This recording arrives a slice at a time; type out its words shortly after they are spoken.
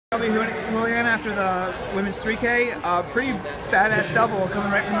Shelby Houlihan after the women's 3K. Pretty badass double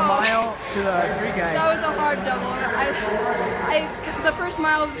coming right from the mile to the 3K. That was a hard double. The first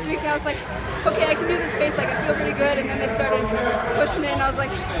mile of the 3K, I was like, okay, I can do this pace. Like, I feel pretty good. And then they started pushing it, and I was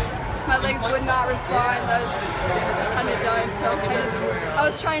like, my legs would not respond. I was just kind of done. So I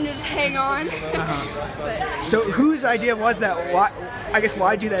was trying to just hang on. So whose idea was that? Why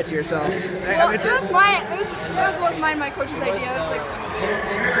do that to yourself? Well, it was both mine and my coach's idea. It was like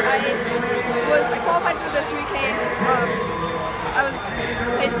I qualified for the 3K. I was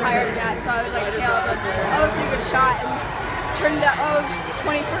placed higher than that, so I was like, okay, I'll have a pretty good shot. And turned out I was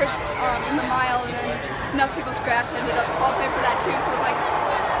 21st in the mile, and then enough people scratched. I ended up qualifying for that too. So I was like,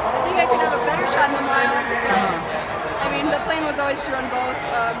 I think I could have a better shot in the mile, but I mean, the plan was always to run both,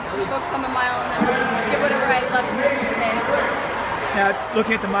 just focus on the mile and then give whatever I had left in the 3K. So. Now,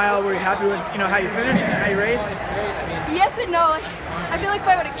 looking at the mile, were you happy with how you finished and how you raced? Yes and no. I feel like if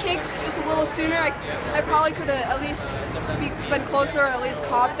I would have kicked just a little sooner, I probably could have at least been closer, or at least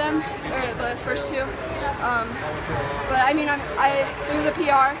caught them, or the first two. But I mean, it was a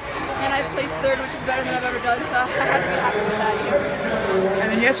PR, and I placed third, which is better than I've ever done, so I had to be happy with that. And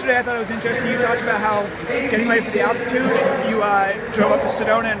then yesterday, I thought it was interesting. You talked about how getting ready for the altitude, you drove up to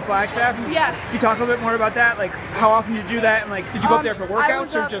Sedona and Flagstaff. Yeah. Can you talk a little bit more about that? Like, how often did you do that? And like, did you go up there for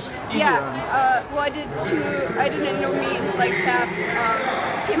workouts or just easy runs? Well, I did a meet in Flagstaff.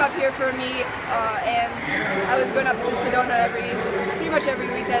 Came up here for a meet, and I was going up to Sedona pretty much every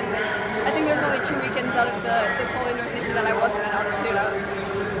weekend. I think there's only 2 weekends out of this whole indoor season that I wasn't at altitude. I was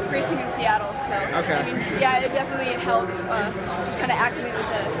racing in Seattle, so okay. I mean, yeah, it definitely helped just kind of acclimate with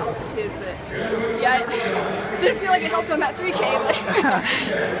the altitude. But yeah, I didn't feel like it helped on that 3K. But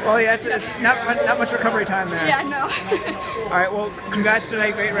well, yeah, it's not much recovery time there. Yeah, no. All right, well, congrats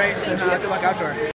tonight, great race, and good luck outdoor.